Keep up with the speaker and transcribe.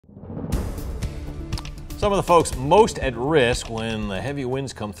Some of the folks most at risk when the heavy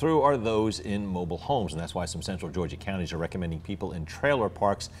winds come through are those in mobile homes, and that's why some central Georgia counties are recommending people in trailer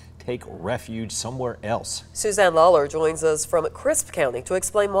parks take refuge somewhere else. Suzanne Lawler joins us from Crisp County to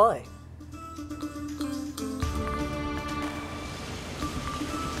explain why.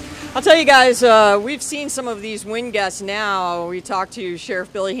 I'll tell you guys, we've seen some of these wind gusts now. We talked to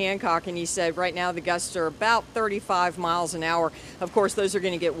Sheriff Billy Hancock, and he said right now the gusts are about 35 miles an hour. Of course, those are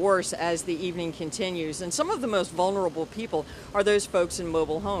going to get worse as the evening continues. And some of the most vulnerable people are those folks in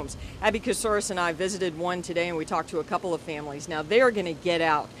mobile homes. Abby Kosouris and I visited one today, and we talked to a couple of families. Now, they are going to get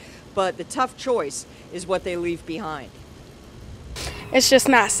out, but the tough choice is what they leave behind. It's just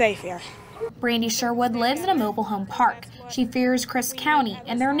not safe here. Brandy Sherwood lives in a mobile home park. She fears Crisp County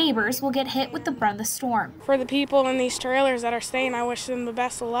and their neighbors will get hit with the brunt of the storm. For the people in these trailers that are staying, I wish them the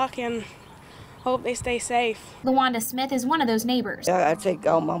best of luck and hope they stay safe. LaWanda Smith is one of those neighbors. I'm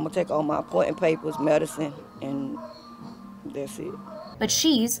gonna take all my appointment papers, medicine, and that's it. But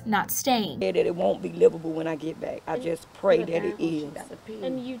she's not staying. That it won't be livable when I get back. I just pray that it is.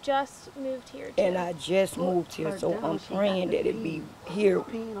 And you just moved here too. And I just moved here, so I'm praying that it be here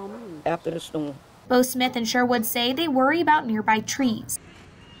after the storm. Both Smith and Sherwood say they worry about nearby trees.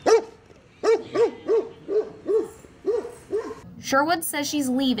 Sherwood says she's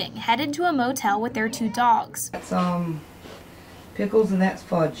leaving, headed to a motel with their 2 dogs. That's pickles and that's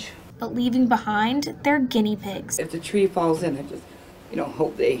fudge. But leaving behind their guinea pigs. If the tree falls in, I just,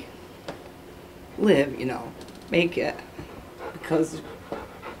 hope they live, make it, because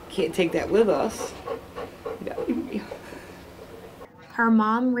can't take that with us. Her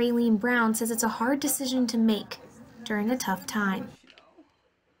mom, Raylene Brown, says it's a hard decision to make during a tough time.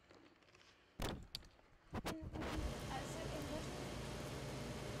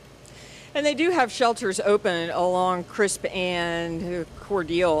 And they do have shelters open along Crisp and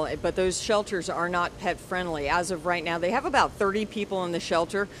Cordial, but those shelters are not pet friendly. As of right now, they have about 30 people in the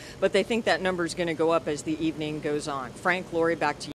shelter, but they think that number is going to go up as the evening goes on. Frank, Lori, back to you.